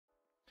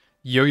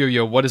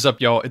Yo, what is up,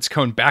 y'all? It's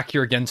Cone back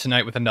here again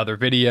tonight with another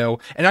video,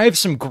 and I have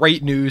some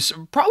great news,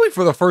 probably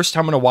for the first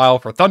time in a while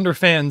for Thunder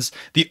fans.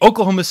 The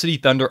Oklahoma City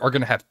Thunder are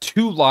going to have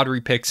 2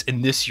 lottery picks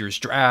in this year's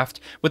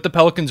draft. With the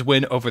Pelicans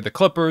win over the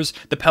Clippers,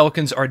 the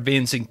Pelicans are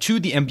advancing to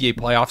the NBA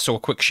playoffs, so a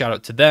quick shout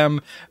out to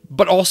them.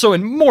 But also,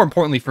 and more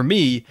importantly for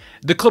me,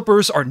 the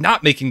Clippers are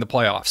not making the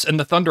playoffs, and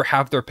the Thunder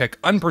have their pick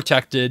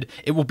unprotected.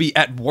 It will be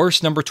at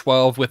worst number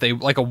 12 with a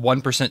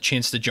 1%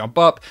 chance to jump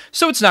up,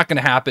 so it's not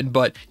going to happen,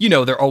 but you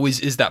know, there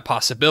always is that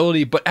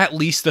possibility. But at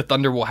least the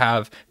Thunder will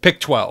have pick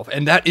 12,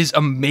 and that is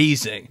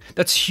amazing.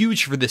 That's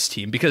huge for this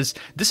team because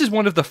this is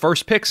one of the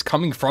first picks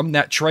coming from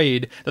that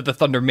trade that the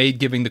Thunder made,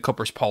 giving the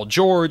Clippers Paul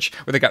George,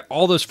 where they got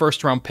all those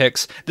first round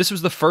picks. This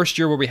was the first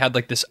year where we had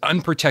like this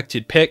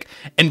unprotected pick,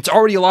 and it's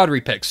already a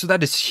lottery pick, so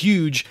that is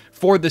huge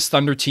for this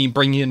Thunder team,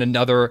 bringing in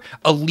another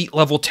elite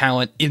level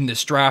talent in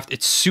this draft.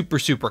 It's super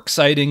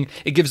exciting.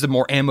 It gives them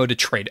more ammo to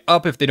trade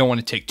up if they don't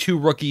want to take 2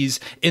 rookies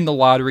in the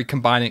lottery,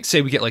 combining,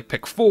 say we get like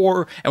pick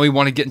 4 and we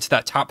want to get into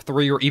that top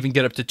 3 or even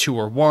get up to 2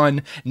 or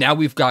 1. Now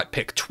we've got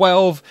pick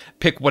 12,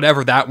 pick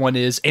whatever that one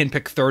is, and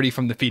pick 30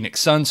 from the Phoenix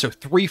Suns. So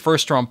 3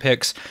 first round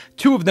picks,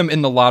 2 of them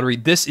in the lottery.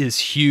 This is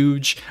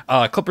huge.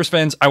 Clippers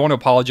fans, I want to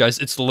apologize.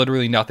 It's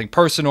literally nothing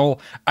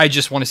personal. I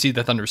just want to see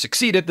the Thunder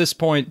succeed at this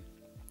point.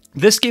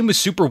 This game was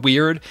super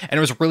weird, and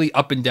it was a really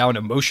up and down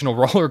emotional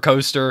roller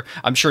coaster.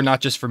 I'm sure not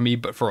just for me,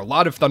 but for a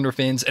lot of Thunder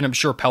fans, and I'm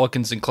sure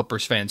Pelicans and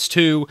Clippers fans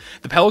too.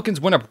 The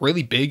Pelicans went up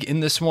really big in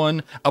this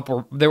one.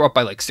 They were up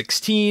by like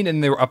 16,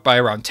 and they were up by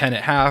around 10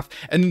 at half.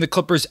 And then the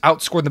Clippers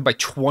outscored them by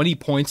 20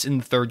 points in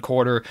the third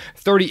quarter,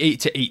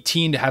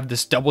 38-18 to have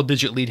this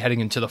double-digit lead heading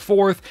into the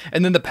fourth.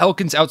 And then the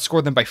Pelicans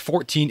outscored them by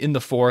 14 in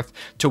the fourth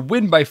to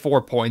win by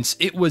 4 points.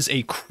 It was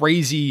a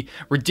crazy,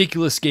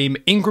 ridiculous game.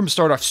 Ingram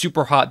started off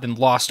super hot, then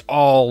lost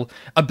all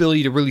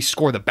ability to really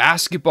score the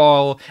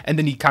basketball, and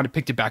then he kind of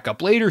picked it back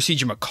up later.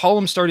 CJ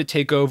McCollum started to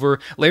take over.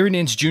 Larry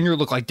Nance Jr.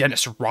 looked like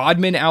Dennis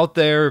Rodman out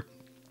there.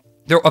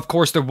 Of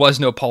course, there was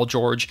no Paul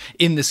George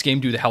in this game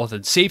due to health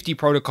and safety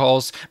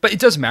protocols, but it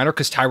doesn't matter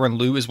because Tyronn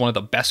Lue is one of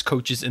the best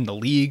coaches in the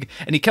league,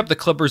 and he kept the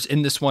Clippers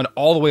in this one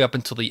all the way up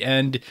until the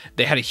end.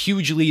 They had a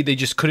huge lead. They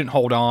just couldn't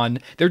hold on.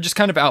 They're just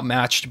kind of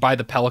outmatched by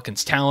the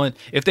Pelicans' talent.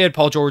 If they had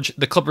Paul George,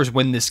 the Clippers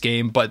win this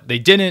game, but they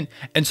didn't,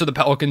 and so the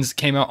Pelicans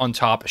came out on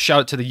top. Shout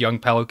out to the young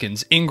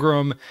Pelicans.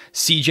 Ingram,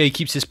 CJ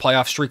keeps his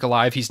playoff streak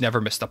alive. He's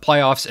never missed the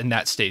playoffs, and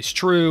that stays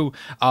true.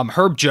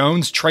 Herb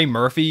Jones, Trae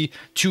Murphy,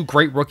 2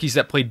 great rookies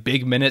that played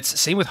big minutes.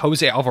 Same with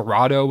Jose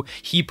Alvarado.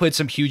 He played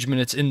some huge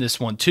minutes in this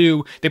one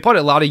too. They put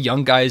a lot of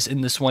young guys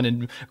in this one,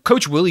 and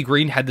Coach Willie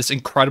Green had this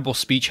incredible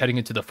speech heading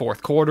into the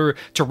fourth quarter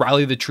to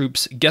rally the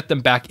troops, get them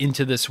back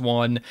into this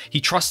one.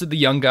 He trusted the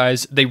young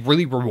guys. They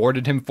really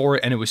rewarded him for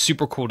it, and it was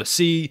super cool to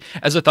see.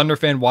 As a Thunder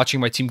fan watching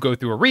my team go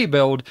through a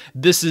rebuild,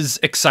 this is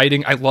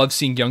exciting. I love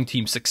seeing young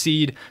teams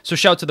succeed. So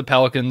shout out to the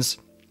Pelicans.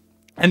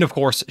 And of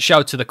course, shout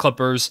out to the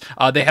Clippers.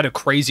 They had a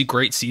crazy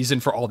great season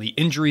for all the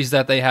injuries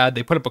that they had.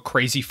 They put up a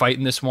crazy fight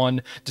in this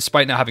one,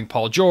 despite not having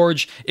Paul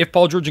George. If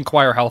Paul George and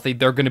Kawhi are healthy,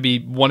 they're going to be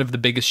one of the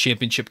biggest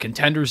championship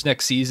contenders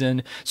next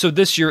season. So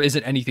this year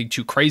isn't anything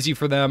too crazy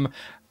for them.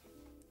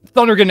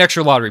 Thunder get an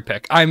extra lottery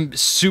pick. I'm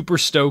super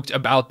stoked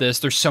about this.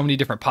 There's so many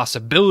different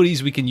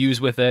possibilities we can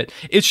use with it.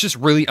 It's just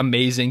really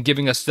amazing,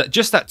 giving us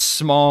just that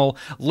small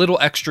little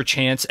extra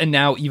chance. And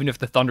now even if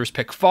the Thunder's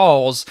pick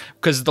falls,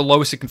 because the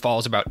lowest it can fall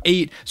is about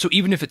 8, so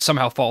even if it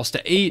somehow falls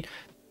to 8,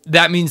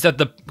 that means that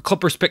the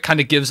Clippers pick kind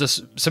of gives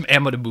us some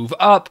ammo to move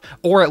up,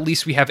 or at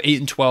least we have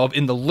 8 and 12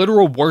 in the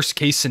literal worst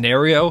case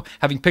scenario.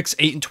 Having picks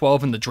 8 and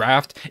 12 in the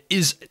draft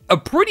is a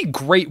pretty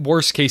great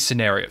worst case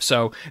scenario.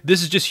 So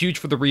this is just huge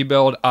for the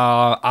rebuild.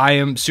 I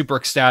am super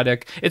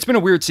ecstatic. It's been a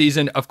weird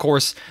season. Of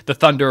course, the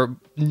Thunder,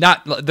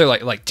 they're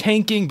like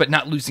tanking, but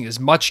not losing as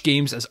much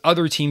games as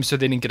other teams, so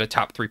they didn't get a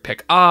top 3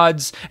 pick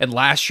odds. And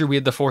last year we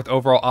had the 4th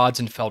overall odds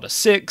and fell to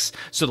 6.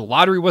 So the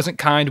lottery wasn't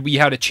kind. We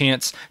had a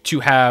chance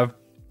to have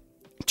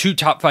 2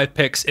 top 5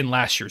 picks in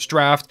last year's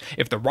draft.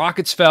 If the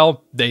Rockets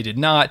fell, they did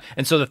not.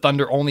 And so the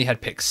Thunder only had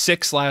pick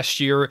 6 last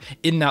year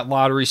in that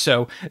lottery.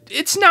 So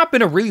it's not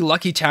been a really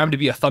lucky time to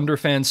be a Thunder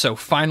fan. So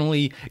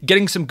finally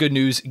getting some good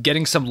news,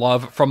 getting some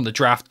love from the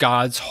draft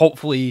gods.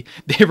 Hopefully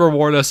they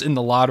reward us in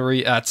the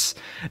lottery. That's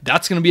going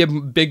to be a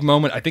big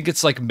moment. I think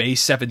it's like May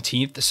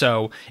 17th.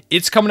 So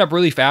it's coming up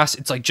really fast.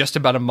 It's like just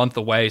about a month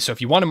away. So if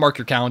you want to mark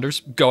your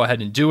calendars, go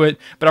ahead and do it.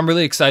 But I'm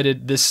really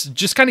excited. This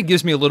just kind of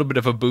gives me a little bit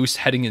of a boost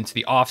heading into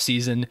the off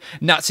season.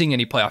 Not seeing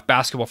any playoff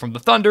basketball from the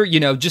Thunder, you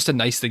know, just a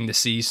nice thing to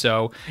see.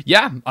 So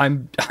yeah,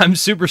 I'm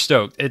super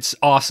stoked. It's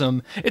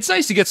awesome. It's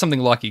nice to get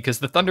something lucky because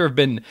the Thunder have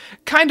been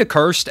kind of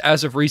cursed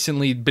as of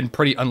recently, been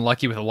pretty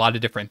unlucky with a lot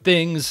of different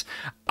things.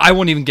 I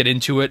won't even get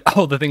into it,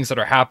 all the things that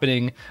are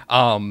happening.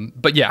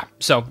 But yeah,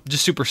 so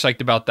just super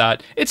psyched about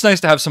that. It's nice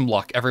to have some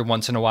luck every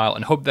once in a while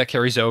and hope that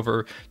carries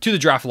over to the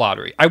draft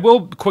lottery. I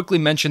will quickly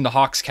mention the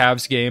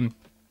Hawks-Cavs game.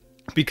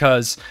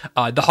 because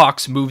the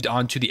Hawks moved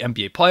on to the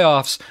NBA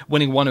playoffs,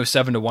 winning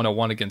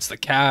 107-101 against the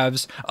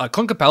Cavs.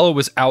 Clint Capella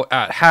was out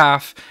at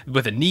half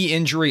with a knee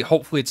injury.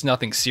 Hopefully it's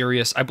nothing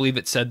serious. I believe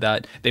it said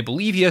that they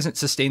believe he hasn't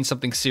sustained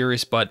something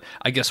serious, but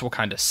I guess we'll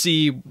kind of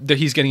see. That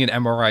he's getting an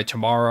MRI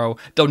tomorrow.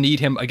 They'll need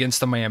him against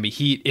the Miami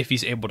Heat if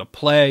he's able to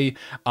play.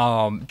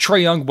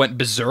 Trae Young went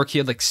berserk. He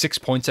had like 6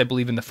 points, I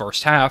believe, in the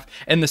first half.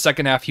 In the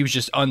second half, he was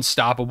just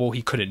unstoppable.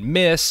 He couldn't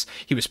miss.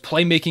 He was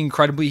playmaking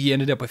incredibly. He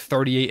ended up with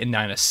 38 and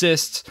 9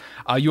 assists.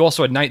 You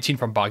also had 19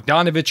 from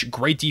Bogdanovich,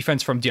 great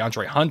defense from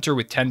DeAndre Hunter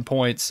with 10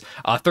 points,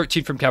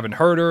 13 from Kevin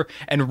Huerter,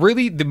 and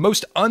really the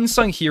most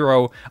unsung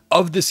hero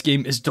of this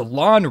game is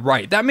DeLon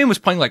Wright. That man was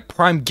playing like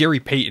prime Gary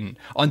Payton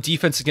on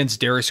defense against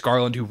Darius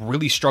Garland, who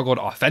really struggled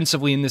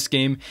offensively in this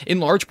game, in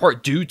large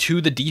part due to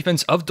the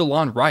defense of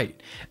DeLon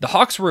Wright. The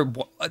Hawks were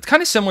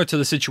kind of similar to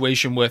the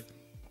situation with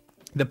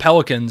the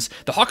Pelicans.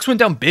 The Hawks went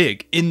down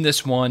big in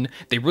this one.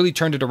 They really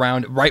turned it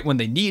around right when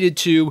they needed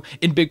to,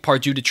 in big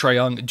part due to Trae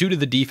Young, due to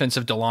the defense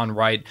of DeLon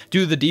Wright, due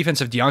to the defense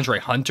of DeAndre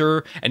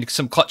Hunter, and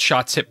some clutch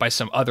shots hit by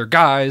some other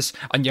guys.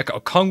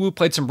 Onyeka Okongwu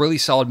played some really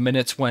solid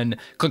minutes when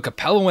Clint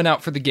Capella went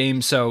out for the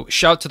game, so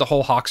shout out to the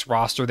whole Hawks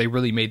roster. They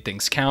really made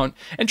things count.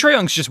 And Trae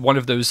Young's just one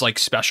of those like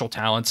special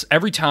talents.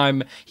 Every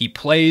time he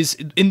plays,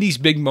 in these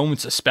big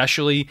moments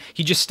especially,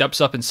 he just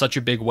steps up in such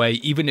a big way.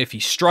 Even if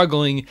he's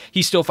struggling,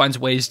 he still finds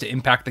ways to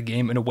impact the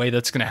game in a way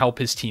that's going to help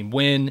his team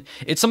win.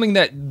 It's something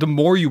that the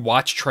more you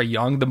watch Trae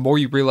Young, the more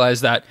you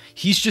realize that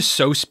he's just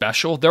so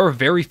special. There are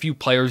very few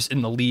players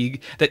in the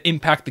league that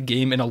impact the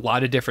game in a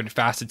lot of different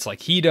facets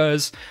like he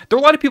does. There are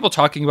a lot of people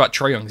talking about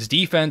Trae Young's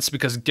defense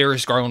because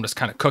Darius Garland was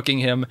kind of cooking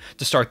him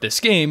to start this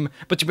game,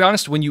 but to be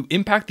honest, when you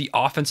impact the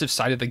offensive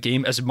side of the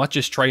game as much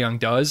as Trae Young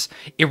does,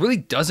 it really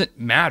doesn't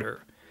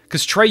matter,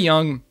 because Trae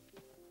Young,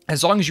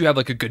 as long as you have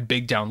like a good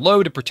big down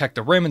low to protect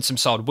the rim and some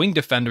solid wing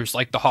defenders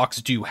like the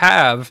Hawks do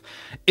have,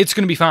 it's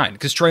going to be fine,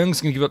 because Trae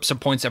Young's going to give up some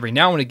points every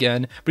now and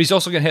again, but he's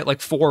also going to hit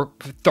like 4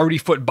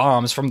 30-foot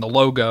bombs from the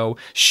logo,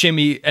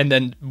 shimmy, and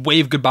then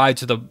wave goodbye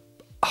to the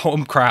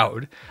home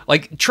crowd.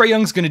 Like, Trae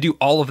Young's going to do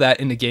all of that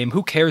in the game.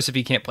 Who cares if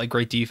he can't play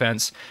great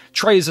defense?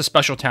 Trae is a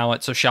special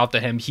talent, so shout to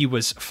him. He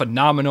was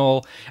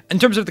phenomenal. In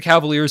terms of the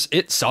Cavaliers,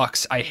 it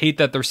sucks. I hate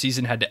that their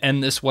season had to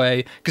end this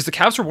way, because the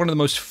Cavs were one of the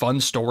most fun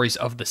stories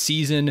of the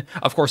season.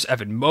 Of course,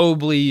 Evan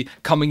Mobley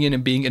coming in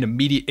and being an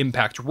immediate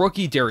impact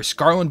rookie, Darius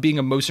Garland being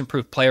a most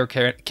improved player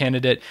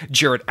candidate,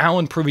 Jarrett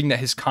Allen proving that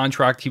his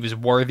contract, he was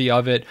worthy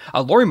of it.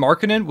 Lauri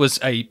Markkanen was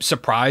a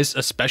surprise,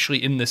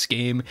 especially in this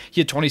game.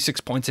 He had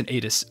 26 points and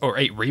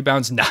 8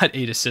 rebounds, not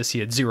 8 assists.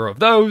 He had 0 of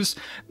those.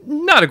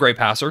 Not a great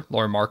passer,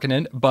 Lauri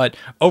Markkanen, but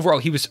overall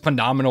he was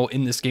phenomenal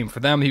in this game for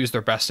them. He was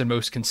their best and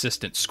most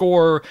consistent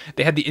scorer.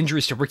 They had the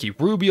injuries to Ricky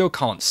Rubio,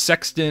 Colin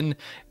Sexton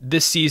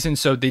this season,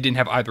 so they didn't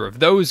have either of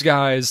those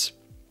guys.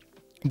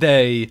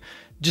 Jarrett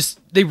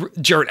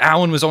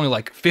Allen was only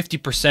like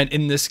 50%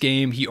 in this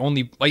game.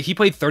 He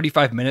played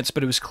 35 minutes,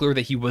 but it was clear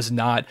that he was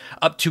not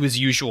up to his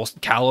usual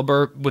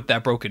caliber with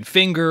that broken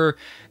finger.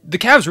 The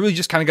Cavs really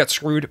just kind of got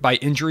screwed by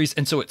injuries,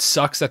 and so it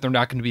sucks that they're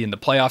not going to be in the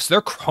playoffs.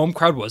 Their home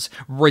crowd was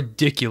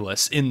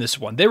ridiculous in this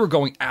one. They were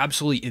going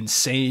absolutely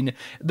insane.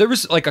 There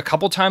was like a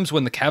couple times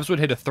when the Cavs would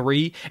hit a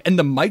 3, and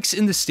the mics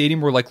in the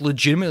stadium were like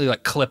legitimately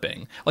like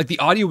clipping. Like the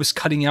audio was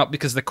cutting out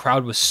because the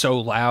crowd was so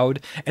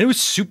loud, and it was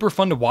super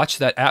fun to watch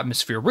that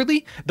atmosphere.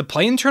 Really, the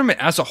play-in tournament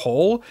as a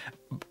whole,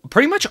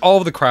 pretty much all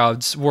of the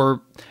crowds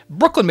were,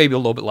 Brooklyn maybe a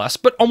little bit less,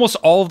 but almost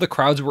all of the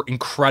crowds were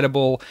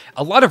incredible.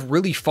 A lot of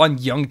really fun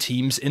young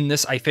teams in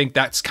this. I think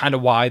that's kind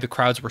of why the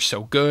crowds were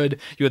so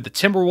good. You had the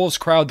Timberwolves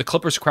crowd, the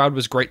Clippers crowd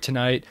was great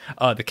tonight,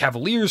 the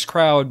Cavaliers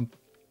crowd.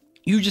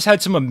 You just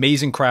had some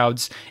amazing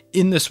crowds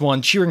in this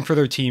one cheering for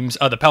their teams.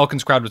 The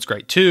Pelicans crowd was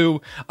great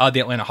too. The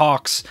Atlanta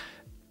Hawks.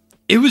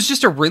 It was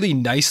just a really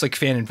nice like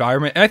fan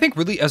environment, and I think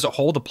really as a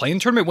whole the play-in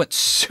tournament went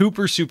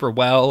super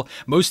well.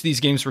 Most of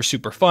these games were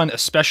super fun,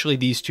 especially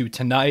these two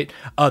tonight.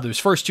 Those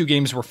first 2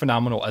 games were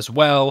phenomenal as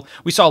well.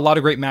 We saw a lot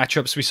of great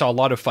matchups. We saw a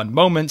lot of fun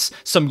moments,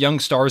 some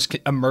young stars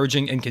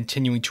emerging and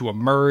continuing to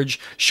emerge,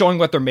 showing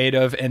what they're made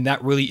of, and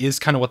that really is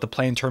kind of what the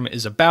play-in tournament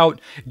is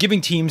about,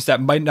 giving teams that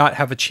might not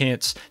have a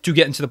chance to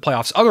get into the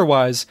playoffs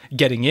otherwise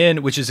getting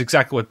in, which is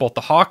exactly what both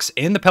the Hawks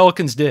and the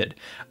Pelicans did.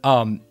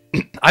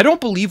 I don't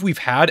believe we've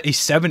had a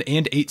 7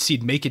 and 8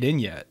 seed make it in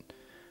yet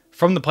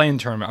from the play-in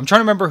tournament. I'm trying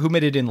to remember who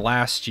made it in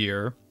last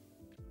year.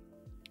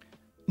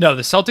 No,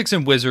 the Celtics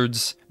and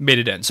Wizards made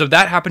it in. So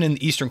that happened in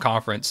the Eastern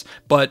Conference.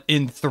 But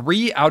in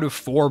 3 out of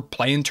 4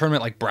 play-in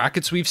tournament like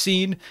brackets we've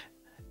seen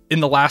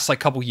in the last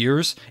like couple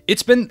years,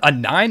 it's been a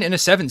 9 and a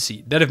 7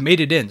 seed that have made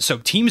it in. So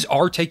teams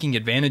are taking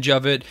advantage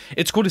of it.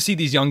 It's cool to see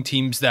these young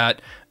teams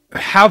that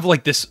have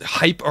like this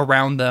hype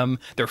around them.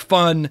 They're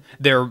fun.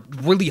 They're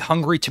really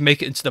hungry to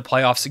make it into the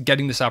playoffs,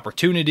 getting this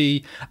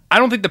opportunity. I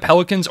don't think the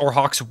Pelicans or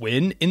Hawks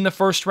win in the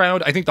first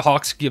round. I think the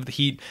Hawks give the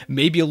Heat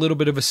maybe a little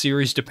bit of a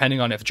series depending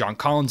on if John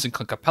Collins and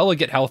Clint Capella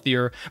get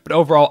healthier. But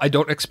overall, I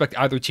don't expect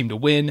either team to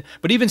win.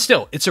 But even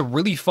still, it's a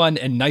really fun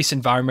and nice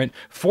environment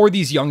for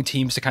these young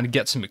teams to kind of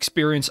get some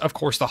experience. Of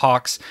course, the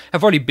Hawks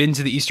have already been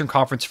to the Eastern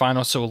Conference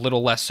Finals, so a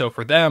little less so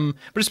for them.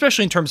 But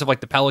especially in terms of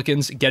like the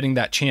Pelicans, getting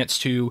that chance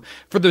to,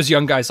 for those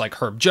young guys like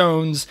Herb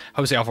Jones,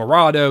 Jose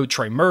Alvarado,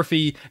 Trey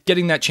Murphy,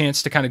 getting that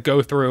chance to kind of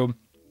go through,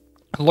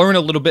 learn a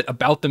little bit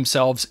about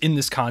themselves in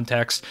this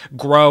context,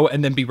 grow,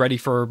 and then be ready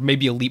for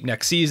maybe a leap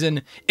next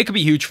season. It could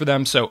be huge for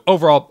them. So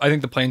overall, I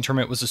think the play-in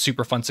tournament was a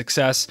super fun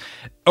success.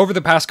 Over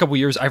the past couple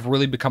years, I've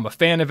really become a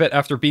fan of it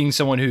after being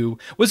someone who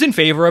was in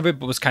favor of it,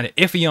 but was kind of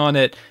iffy on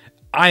it.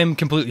 I am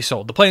completely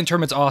sold. The play-in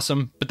tournament's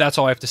awesome, but that's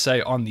all I have to say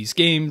on these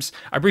games.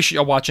 I appreciate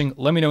y'all watching.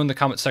 Let me know in the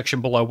comment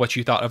section below what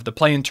you thought of the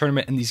play-in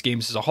tournament and these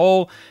games as a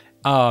whole.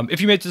 If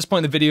you made it to this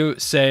point in the video,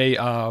 say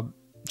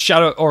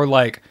shout out or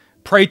like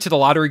pray to the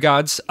lottery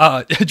gods.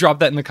 Drop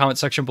that in the comment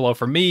section below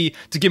for me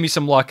to give me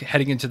some luck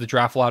heading into the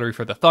draft lottery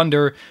for the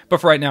Thunder. But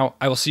for right now,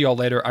 I will see y'all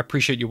later. I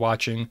appreciate you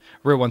watching.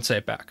 Real one, say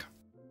it back.